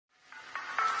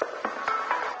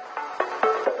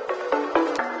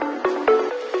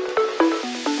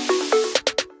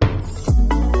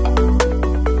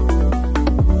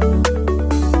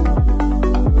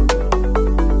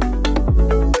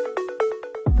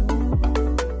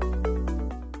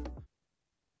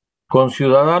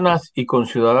Conciudadanas y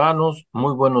conciudadanos,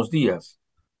 muy buenos días.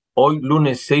 Hoy,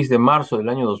 lunes 6 de marzo del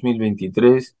año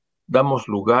 2023, damos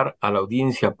lugar a la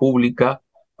audiencia pública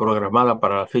programada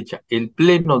para la fecha. El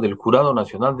Pleno del Jurado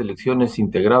Nacional de Elecciones,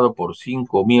 integrado por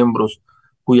 5 miembros,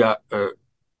 cuya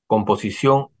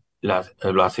composición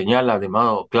la señala de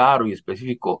modo claro y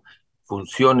específico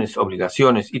funciones,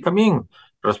 obligaciones y también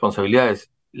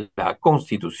responsabilidades, la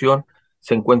Constitución,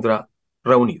 se encuentra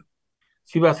reunido.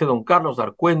 Sí va a ser don Carlos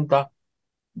dar cuenta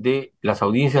de las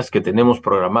audiencias que tenemos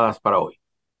programadas para hoy.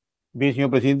 Bien, señor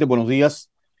presidente, buenos días.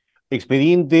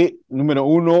 Expediente número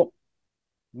uno,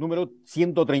 número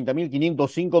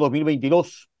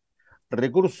 130.505/2022.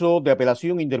 Recurso de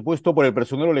apelación interpuesto por el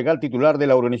personero legal titular de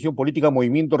la organización política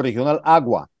Movimiento Regional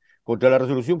Agua contra la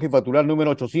resolución jefatular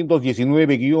número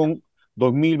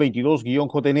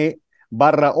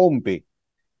 819-2022-JN/OMPE,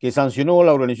 que sancionó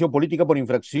la organización política por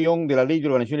infracción de la ley de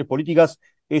organizaciones políticas,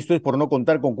 esto es por no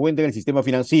contar con cuenta en el sistema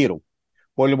financiero.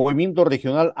 Por el Movimiento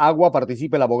Regional Agua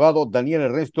participa el abogado Daniel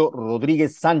Ernesto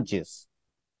Rodríguez Sánchez.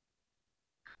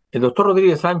 El doctor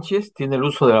Rodríguez Sánchez tiene el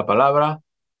uso de la palabra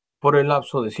por el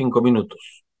lapso de 5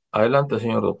 minutos. Adelante,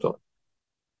 señor doctor.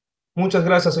 Muchas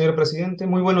gracias, señor presidente.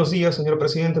 Muy buenos días, señor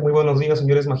presidente. Muy buenos días,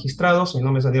 señores magistrados. Mi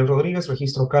nombre es Daniel Rodríguez,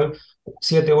 registro CAL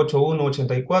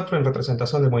 78184 en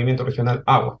representación del Movimiento Regional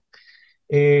Agua.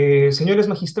 Señores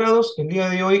magistrados, el día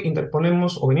de hoy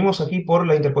interponemos o venimos aquí por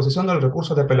la interposición del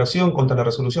recurso de apelación contra la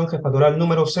resolución jefatural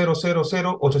número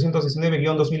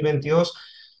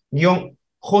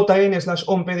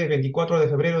 000-819-2022-JN/OMP de 24 de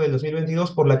febrero del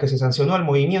 2022, por la que se sancionó al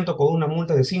movimiento con una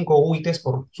multa de 5 UITs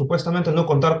por supuestamente no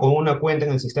contar con una cuenta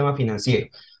en el sistema financiero.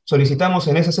 Solicitamos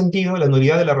en ese sentido la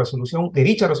nulidad de la resolución, de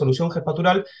dicha resolución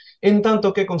jefatural, en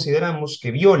tanto que consideramos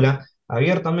que viola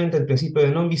abiertamente el principio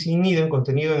de non bis in idem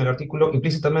contenido en el artículo,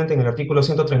 implícitamente en el artículo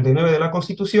 139 de la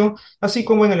Constitución, así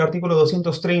como en el artículo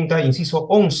 230, inciso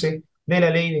 11 de la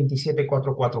ley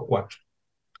 27444.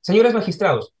 Señores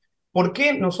magistrados, ¿por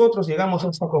qué nosotros llegamos a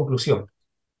esta conclusión?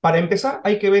 Para empezar,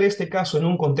 hay que ver este caso en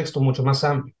un contexto mucho más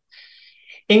amplio.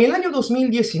 En el año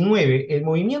 2019, el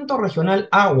Movimiento Regional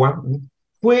Agua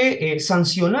fue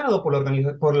sancionado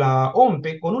por la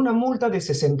OMPE con una multa de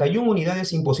 61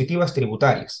 unidades impositivas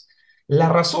tributarias. La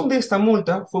razón de esta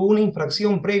multa fue una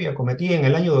infracción previa cometida en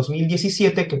el año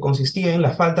 2017 que consistía en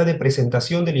la falta de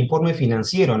presentación del informe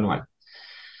financiero anual.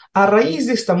 A raíz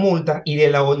de esta multa y de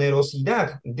la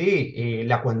onerosidad de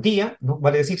la cuantía, ¿no?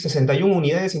 Vale decir, 61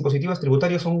 unidades impositivas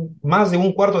tributarias son más de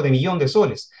 1/4 de millón de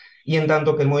soles. Y en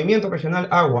tanto que el Movimiento Regional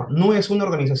Agua no es una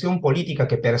organización política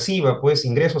que perciba pues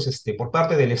ingresos por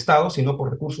parte del Estado, sino por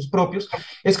recursos propios,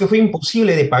 es que fue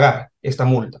imposible de pagar esta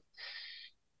multa.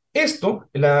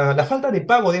 La falta de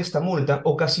pago de esta multa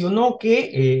ocasionó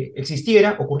que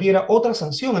ocurriera otra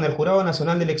sanción en el Jurado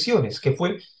Nacional de Elecciones, que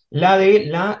fue la de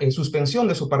la suspensión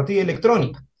de su partida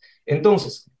electrónica.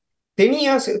 Entonces,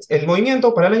 el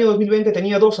movimiento para el año 2020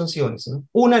 tenía dos sanciones, ¿no?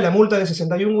 Una, la multa de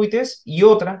 61 UITs, y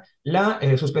otra, la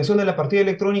suspensión de la partida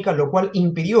electrónica, lo cual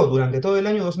impidió durante todo el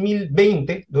año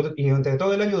 2020 y durante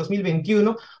todo el año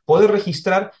 2021 poder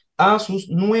registrar a su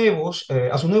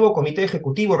nuevo comité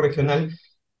ejecutivo regional,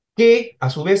 que a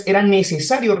su vez era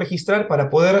necesario registrar para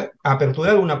poder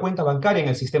aperturar una cuenta bancaria en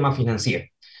el sistema financiero.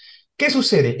 ¿Qué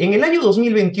sucede? En el año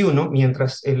 2021,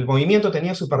 mientras el movimiento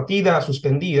tenía su partida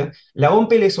suspendida, la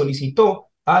OMPE le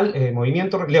solicitó al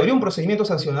movimiento, le abrió un procedimiento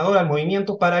sancionador al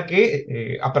movimiento para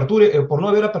que aperture, por no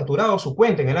haber aperturado su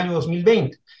cuenta en el año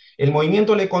 2020. El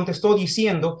movimiento le contestó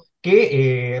diciendo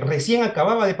que recién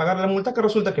acababa de pagar la multa, que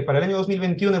resulta que para el año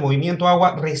 2021 el Movimiento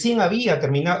Agua recién había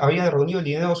reunido el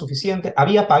dinero suficiente,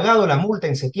 había pagado la multa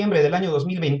en septiembre del año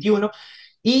 2021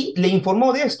 y le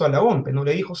informó de esto a la OMPE, ¿no?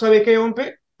 Le dijo, ¿sabe qué,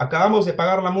 OMPE? Acabamos de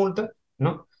pagar la multa,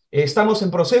 ¿no? Estamos en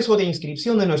proceso de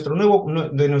inscripción de nuestro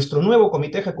nuevo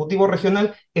comité ejecutivo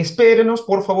regional. Espérenos,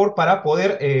 por favor, para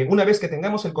poder, una vez que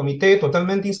tengamos el comité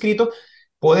totalmente inscrito,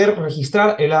 poder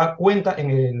registrar la cuenta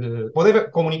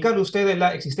poder comunicarle a usted de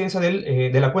la existencia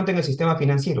de la cuenta en el sistema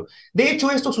financiero. De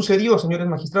hecho, esto sucedió, señores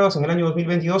magistrados, en el año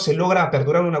 2022 se logra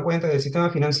aperturar una cuenta del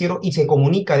sistema financiero y se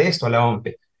comunica de esto a la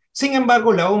OMPE. Sin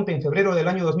embargo, la OMPE en febrero del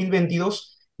año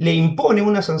 2022 le impone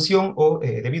una sanción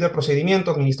debido al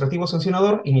procedimiento administrativo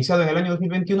sancionador iniciado en el año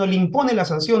 2021, le impone la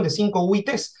sanción de 5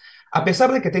 UITs, a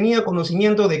pesar de que tenía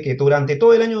conocimiento de que durante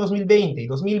todo el año 2020 y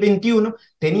 2021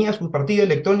 tenía su partida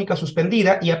electrónica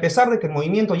suspendida, y a pesar de que el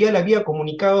movimiento ya le había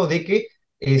comunicado de que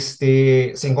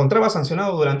se encontraba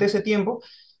sancionado durante ese tiempo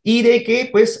y de que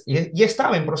pues ya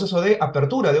estaba en proceso de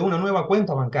apertura de una nueva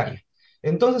cuenta bancaria.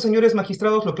 Entonces, señores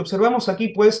magistrados, lo que observamos aquí,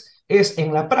 pues, es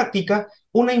en la práctica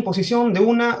una imposición de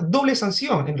una doble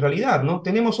sanción, en realidad, ¿no?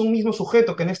 Tenemos un mismo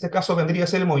sujeto, que en este caso vendría a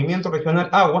ser el Movimiento Regional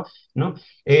Agua, ¿no?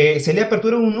 Se le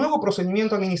apertura un nuevo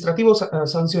procedimiento administrativo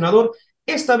sancionador,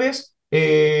 esta vez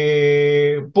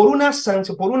por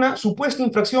una supuesta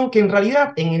infracción que en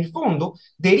realidad, en el fondo,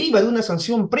 deriva de una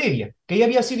sanción previa que ya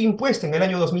había sido impuesta en el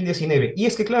año 2019. Y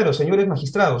es que, claro, señores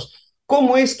magistrados,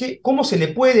 cómo se le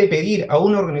puede pedir a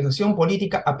una organización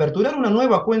política aperturar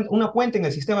una cuenta en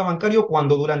el sistema bancario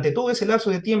cuando durante todo ese lapso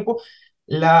de tiempo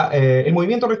el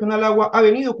Movimiento Regional Agua ha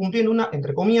venido cumpliendo una,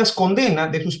 entre comillas, condena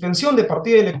de suspensión de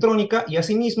partida electrónica y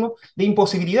asimismo de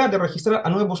imposibilidad de registrar a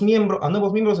nuevos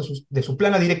miembros de su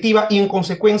plana directiva y en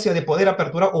consecuencia de poder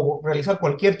aperturar o realizar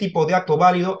cualquier tipo de acto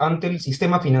válido ante el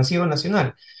sistema financiero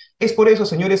nacional? Es por eso,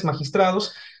 señores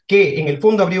magistrados, que en el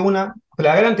fondo habría una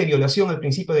flagrante violación al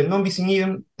principio del non bis in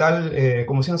idem, tal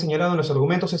como se han señalado en los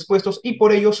argumentos expuestos, y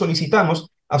por ello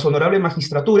solicitamos a su honorable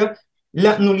magistratura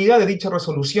la nulidad de dicha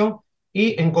resolución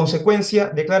y, en consecuencia,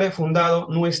 declare fundado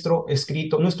nuestro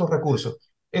escrito, nuestro recurso.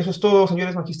 Eso es todo,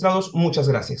 señores magistrados. Muchas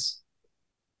gracias.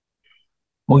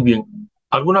 Muy bien.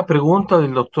 ¿Alguna pregunta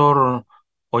del doctor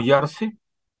Ollarse?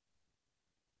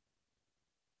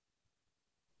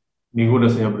 Ninguna,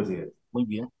 señor presidente. Muy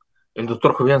bien. El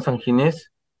doctor Jovian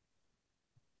Sanginés,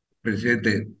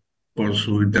 Presidente, por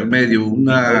su intermedio,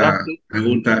 una adelante.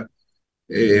 pregunta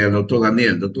al doctor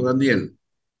Daniel. Doctor Daniel,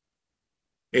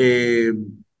 eh,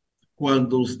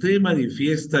 cuando usted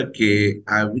manifiesta que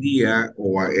habría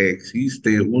o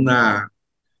existe una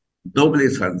doble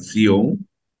sanción,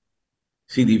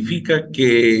 significa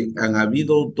que han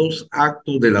habido dos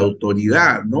actos de la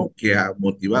autoridad, ¿no? Que ha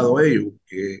motivado ello,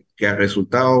 que ha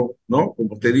resultado, ¿no?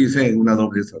 Como usted dice, en una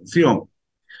doble sanción.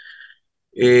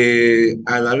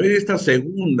 Al haber esta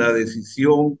segunda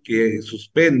decisión que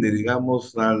suspende,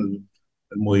 digamos, al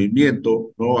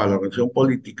movimiento, ¿no? A la organización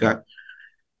política,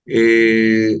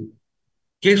 eh,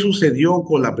 ¿qué sucedió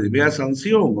con la primera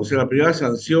sanción? O sea, la primera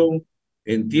sanción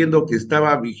entiendo que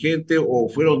estaba vigente o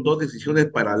fueron dos decisiones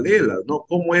paralelas, ¿no?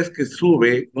 ¿Cómo es que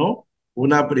sube, ¿no?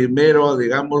 Una primero,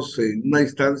 digamos, en una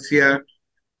instancia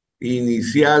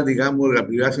inicial, digamos, la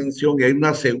primera sanción y hay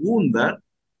una segunda,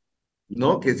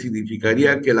 ¿no? Que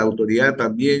significaría que la autoridad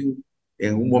también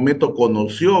en un momento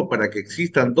conoció para que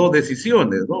existan dos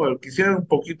decisiones, ¿no? Quisiera un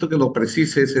poquito que nos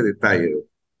precise ese detalle.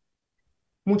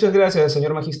 Muchas gracias,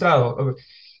 señor magistrado.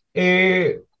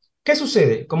 Eh, ¿Qué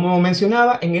sucede? Como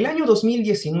mencionaba, en el año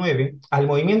 2019 al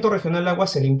Movimiento Regional Agua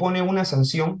se le impone una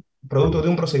sanción, producto de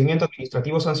un procedimiento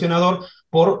administrativo sancionador,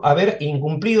 por haber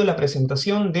incumplido la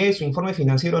presentación de su informe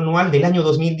financiero anual del año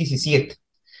 2017.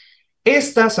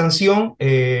 Esta sanción,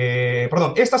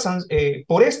 perdón,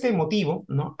 por este motivo,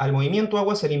 ¿no? Al Movimiento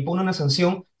Agua se le impone una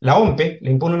sanción, la OMPE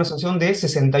le impone una sanción de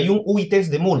 61 UITs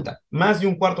de multa, más de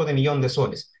un cuarto de millón de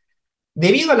soles.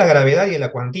 Debido a la gravedad y a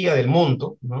la cuantía del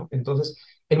monto, ¿no? Entonces,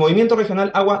 el Movimiento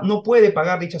Regional Agua no puede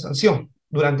pagar dicha sanción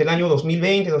durante el año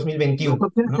 2020-2021,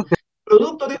 Doctor, ¿no?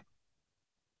 Producto de,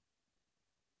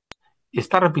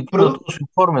 está repitiendo producto todo su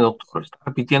informe, doctor, está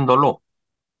repitiéndolo.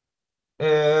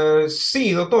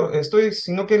 Sí, doctor,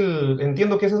 sino que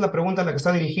entiendo que esa es la pregunta a la que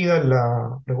está dirigida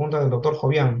la pregunta del doctor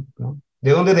Jovián, ¿no?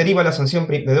 ¿De dónde deriva la sanción,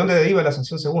 de dónde deriva la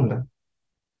sanción segunda?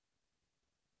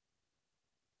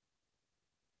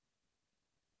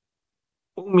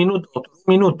 Un minuto, doctor,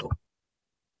 un minuto.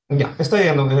 Ya, está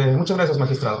llegando. Muchas gracias,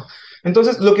 magistrado.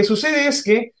 Entonces, lo que sucede es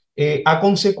que a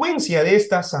consecuencia de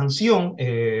esta sanción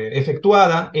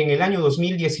efectuada en el año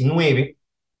 2019,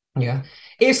 ¿ya?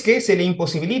 Es que se le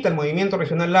imposibilita al Movimiento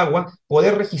Regional Agua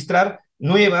poder registrar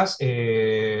nuevas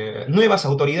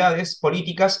autoridades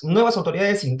políticas, nuevas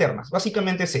autoridades internas.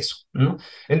 Básicamente es eso, ¿no?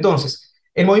 Entonces,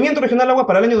 el Movimiento Regional Agua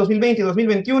para el año 2020 y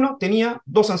 2021 tenía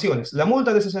dos sanciones, la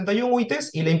multa de 61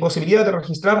 UITs y la imposibilidad de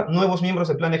registrar nuevos miembros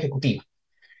del plan ejecutivo.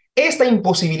 Esta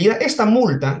imposibilidad, esta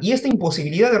multa y esta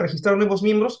imposibilidad de registrar nuevos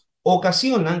miembros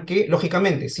ocasionan que,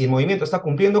 lógicamente, si el movimiento está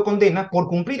cumpliendo condena, por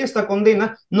cumplir esta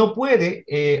condena no puede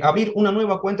abrir una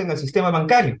nueva cuenta en el sistema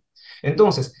bancario.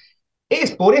 Entonces,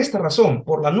 es por esta razón,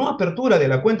 por la no apertura de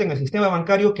la cuenta en el sistema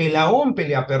bancario, que la OMPE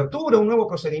le apertura un nuevo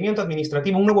procedimiento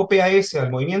administrativo, un nuevo PAS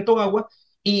al movimiento Agua,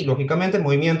 y lógicamente el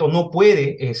movimiento no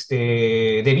puede,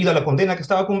 debido a la condena que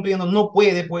estaba cumpliendo, no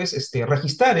puede pues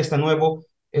registrar esta nueva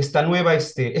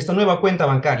cuenta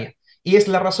bancaria. Y es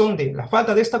la razón de la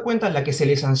falta de esta cuenta la que se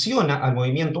le sanciona al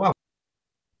movimiento Agua.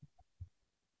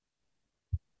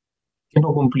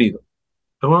 Tiempo cumplido.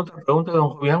 ¿Alguna otra pregunta, don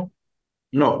Jovián?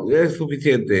 No, es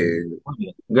suficiente. Muy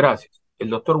bien, gracias. El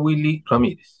doctor Willy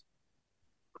Ramírez.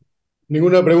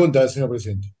 Ninguna pregunta, señor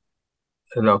presidente.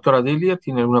 La doctora Delia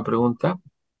tiene alguna pregunta.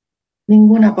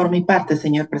 Ninguna por mi parte,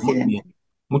 señor Muy presidente. bien.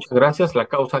 Muchas gracias. La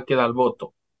causa queda al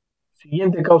voto.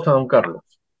 Siguiente causa, don Carlos.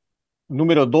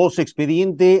 Número 2,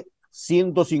 expediente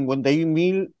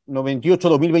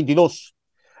 151.098-2022.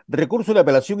 Recurso de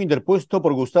apelación interpuesto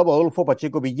por Gustavo Adolfo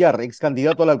Pacheco Villar, ex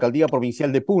candidato a la alcaldía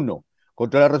provincial de Puno,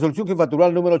 contra la resolución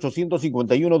jefatural número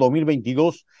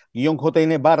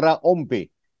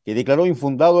 851-2022-JN/OMPE, que declaró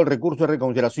infundado el recurso de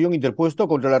reconsideración interpuesto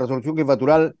contra la resolución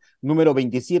jefatural número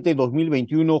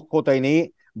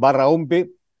 27-2021-JNE/OMPE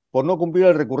por no cumplir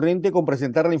al recurrente con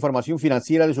presentar la información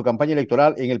financiera de su campaña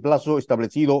electoral en el plazo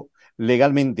establecido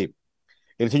legalmente.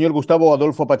 El señor Gustavo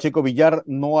Adolfo Pacheco Villar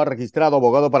no ha registrado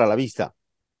abogado para la vista.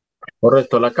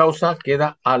 Correcto, la causa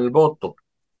queda al voto.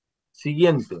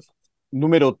 Siguiente.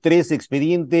 Número 3,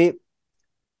 expediente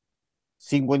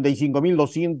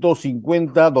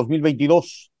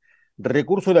 55.250-2022.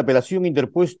 Recurso de apelación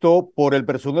interpuesto por el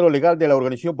personero legal de la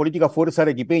organización política Fuerza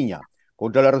Arequipeña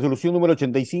contra la resolución número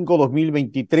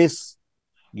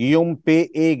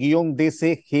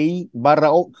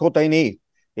 85-2023-PE-DCGI/JNE,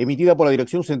 emitida por la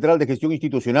Dirección Central de Gestión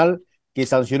Institucional, que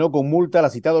sancionó con multa a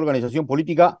la citada organización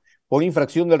política por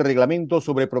infracción del reglamento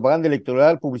sobre propaganda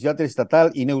electoral, publicidad estatal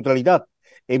y neutralidad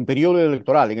en periodo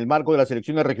electoral en el marco de las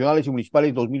elecciones regionales y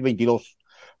municipales 2022.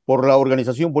 Por la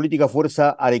organización política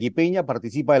Fuerza Arequipeña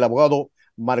participa el abogado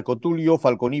Marco Tulio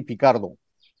Falconi Picardo.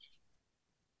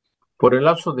 Por el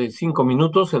lapso de 5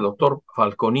 minutos, el doctor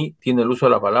Falconi tiene el uso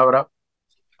de la palabra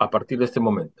a partir de este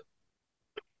momento.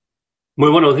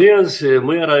 Muy buenos días,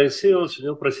 muy agradecido,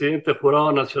 señor presidente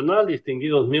Jurado Nacional,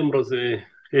 distinguidos miembros de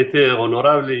este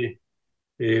honorable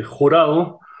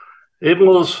jurado.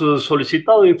 Hemos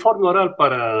solicitado informe oral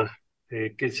para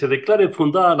que se declare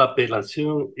fundada la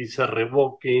apelación y se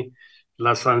revoque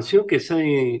la sanción que se ha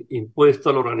impuesto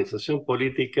a la organización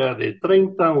política de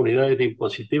 30 unidades de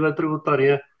impositiva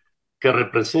tributaria que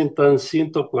representan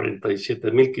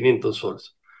 147.500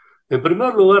 soles. En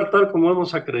primer lugar, tal como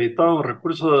hemos acreditado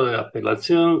recurso de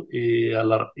apelación y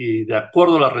de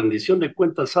acuerdo a la rendición de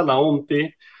cuentas a la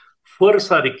OMPE,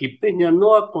 Fuerza Arequipeña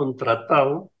no ha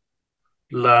contratado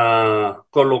la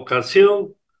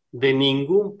colocación de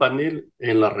ningún panel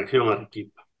en la región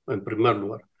Arequipa, en primer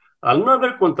lugar. Al no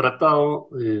haber contratado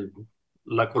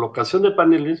la colocación de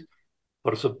paneles,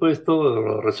 por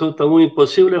supuesto, resulta muy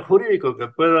imposible jurídico que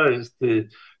pueda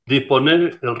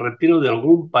disponer el retiro de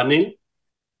algún panel,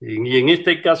 y en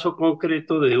este caso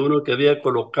concreto de uno que había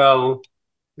colocado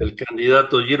el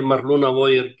candidato Gilmar Luna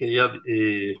Boyer, que ya,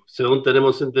 según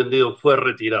tenemos entendido, fue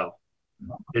retirado.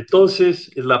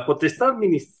 Entonces, la potestad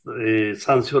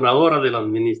sancionadora de la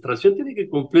administración tiene que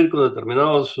cumplir con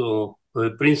determinados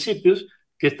principios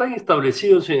que están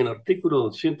establecidos en el artículo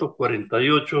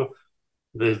 248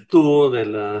 del tubo de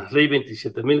la ley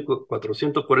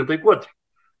 27.444.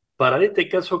 Para este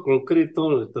caso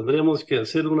concreto, tendremos que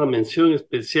hacer una mención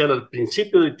especial al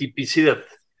principio de tipicidad.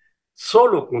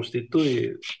 Solo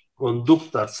constituye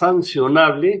conducta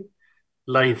sancionable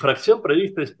la infracción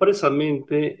prevista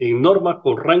expresamente en norma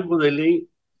con rango de ley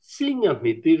sin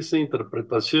admitirse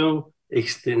interpretación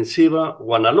extensiva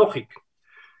o analógica.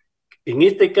 En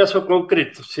este caso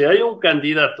concreto, si hay un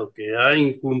candidato que ha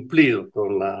incumplido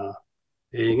con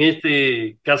en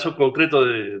este caso concreto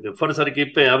de Fuerza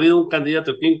Arequipa, ha habido un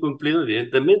candidato que ha incumplido,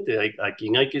 evidentemente a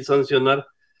quien hay que sancionar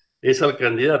es al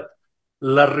candidato.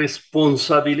 La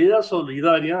responsabilidad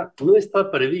solidaria no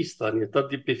está prevista ni está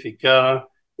tipificada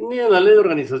ni en la ley de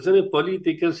organizaciones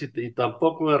políticas y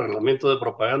tampoco en el reglamento de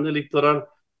propaganda electoral.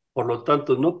 Por lo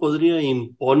tanto, no podría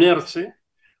imponerse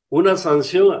una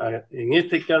sanción, en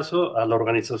este caso, a la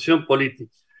organización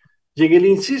política. Y en el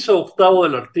inciso octavo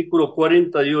del artículo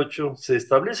 48 se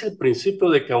establece el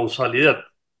principio de causalidad,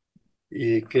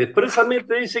 y que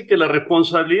expresamente dice que la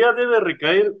responsabilidad debe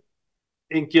recaer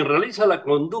en quien realiza la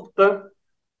conducta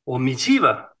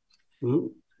omisiva,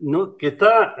 ¿no? Que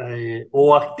está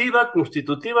o activa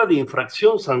constitutiva de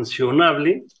infracción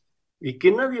sancionable y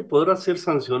que nadie podrá ser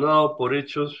sancionado por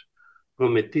hechos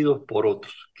cometidos por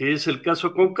otros, que es el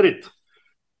caso concreto.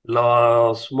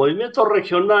 Los movimientos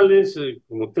regionales,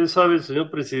 como usted sabe, señor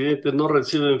presidente, no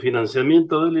reciben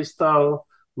financiamiento del Estado,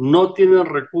 no tienen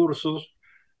recursos,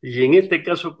 y en este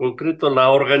caso concreto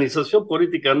la organización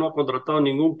política no ha contratado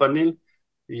ningún panel,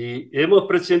 y hemos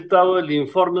presentado el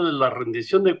informe de la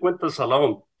rendición de cuentas a la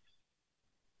OMS.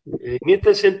 En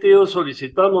este sentido,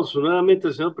 solicitamos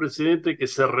nuevamente, señor presidente, que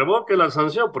se revoque la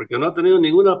sanción porque no ha tenido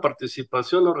ninguna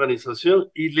participación en la organización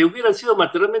y le hubiera sido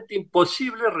materialmente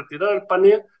imposible retirar el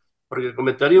panel porque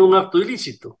cometería un acto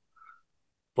ilícito.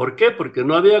 ¿Por qué? Porque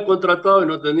no había contratado y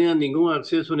no tenía ningún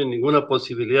acceso ni ninguna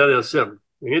posibilidad de hacerlo.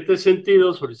 En este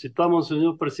sentido, solicitamos,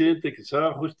 señor presidente, que se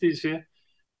haga justicia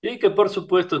y que por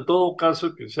supuesto en todo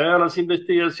caso que se hagan las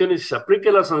investigaciones y se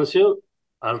aplique la sanción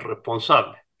al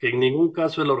responsable, que en ningún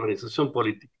caso es la organización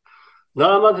política.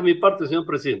 Nada más de mi parte, señor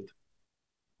presidente.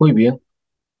 Muy bien.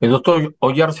 El doctor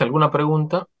Ollarse, ¿alguna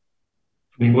pregunta?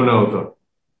 Ninguna, doctor.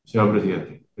 Señor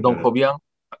presidente. Don Muchas gracias. Jovián,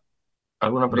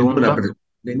 ¿alguna Ninguna, pregunta?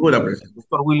 ninguna presencia.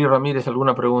 Doctor Willy Ramírez,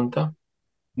 ¿alguna pregunta?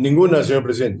 Ninguna, señor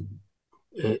presidente.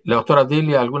 La doctora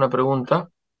Delia, ¿alguna pregunta?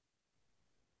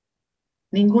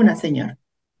 Ninguna, señor.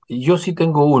 Yo sí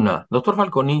tengo una. Doctor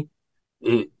Falconi,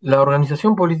 la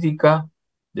organización política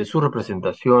de su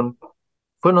representación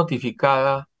fue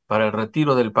notificada para el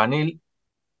retiro del panel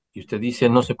y usted dice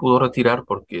no se pudo retirar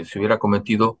porque se hubiera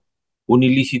cometido un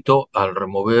ilícito al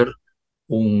remover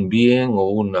un bien o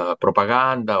una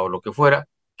propaganda o lo que fuera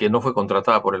que no fue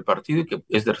contratada por el partido y que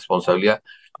es de responsabilidad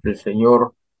del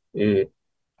señor eh,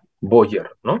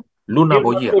 Boyer, ¿no? Luna Bien,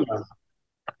 Boyer,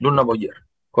 Luna Boyer,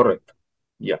 correcto.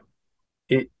 Ya.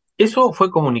 Eh, ¿Eso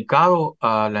fue comunicado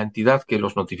a la entidad que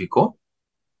los notificó?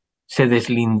 ¿Se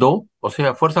deslindó? O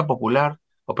sea, Fuerza Popular,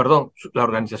 o perdón, la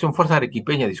organización Fuerza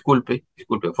Arequipeña, disculpe,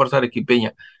 Fuerza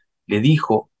Arequipeña le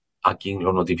dijo a quien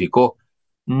lo notificó,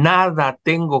 nada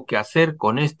tengo que hacer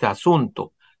con este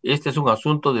asunto. Este es un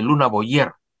asunto de Luna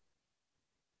Boyer.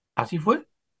 ¿Así fue?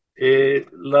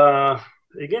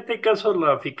 En este caso,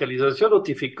 la fiscalización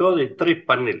notificó de 3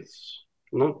 paneles,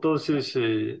 ¿no? Entonces,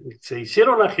 se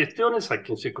hicieron las gestiones, a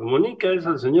quien se comunica es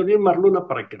al señor Guillermo Luna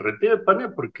para que retire el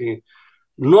panel, porque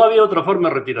no había otra forma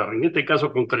de retirar, en este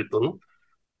caso concreto, ¿no?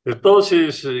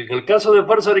 Entonces, en el caso de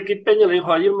Fuerza Arequipeña, le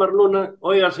dijo a Gilmar Luna,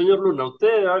 oiga, señor Luna,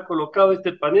 usted ha colocado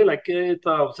este panel aquí,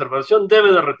 esta observación,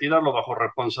 debe de retirarlo bajo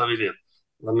responsabilidad.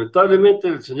 Lamentablemente,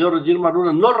 el señor Gilmar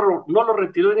Luna no lo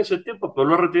retiró en ese tiempo, pero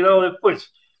lo ha retirado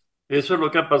después. Eso es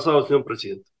lo que ha pasado, señor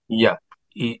presidente. Ya.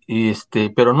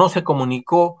 Pero no se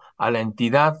comunicó a la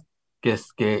entidad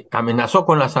que amenazó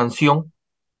con la sanción.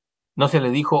 No se le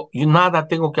dijo, yo nada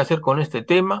tengo que hacer con este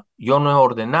tema, yo no he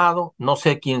ordenado, no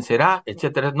sé quién será,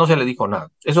 etcétera. No se le dijo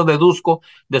nada. Eso deduzco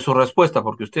de su respuesta,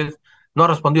 porque usted no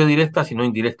respondió directa, sino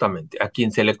indirectamente. A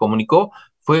quien se le comunicó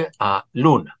fue a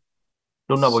Luna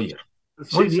Boyer.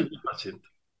 Muy Sí, bien, señor presidente.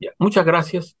 ya. Muchas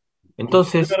gracias.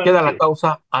 Entonces Muchas queda la gracias.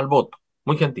 causa al voto.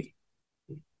 Muy gentil.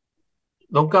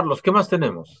 Don Carlos, ¿qué más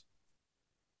tenemos?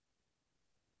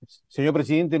 Señor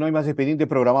presidente, no hay más expedientes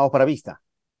programados para vista.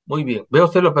 Muy bien. Vea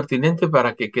usted lo pertinente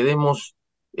para que quedemos,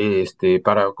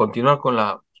 para continuar con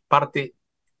la parte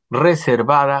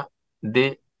reservada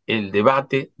de el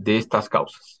debate de estas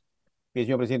causas. Bien,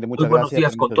 señor presidente, Muy muchas buenos gracias.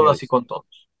 días con Permiso, todas y señores. con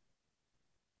todos.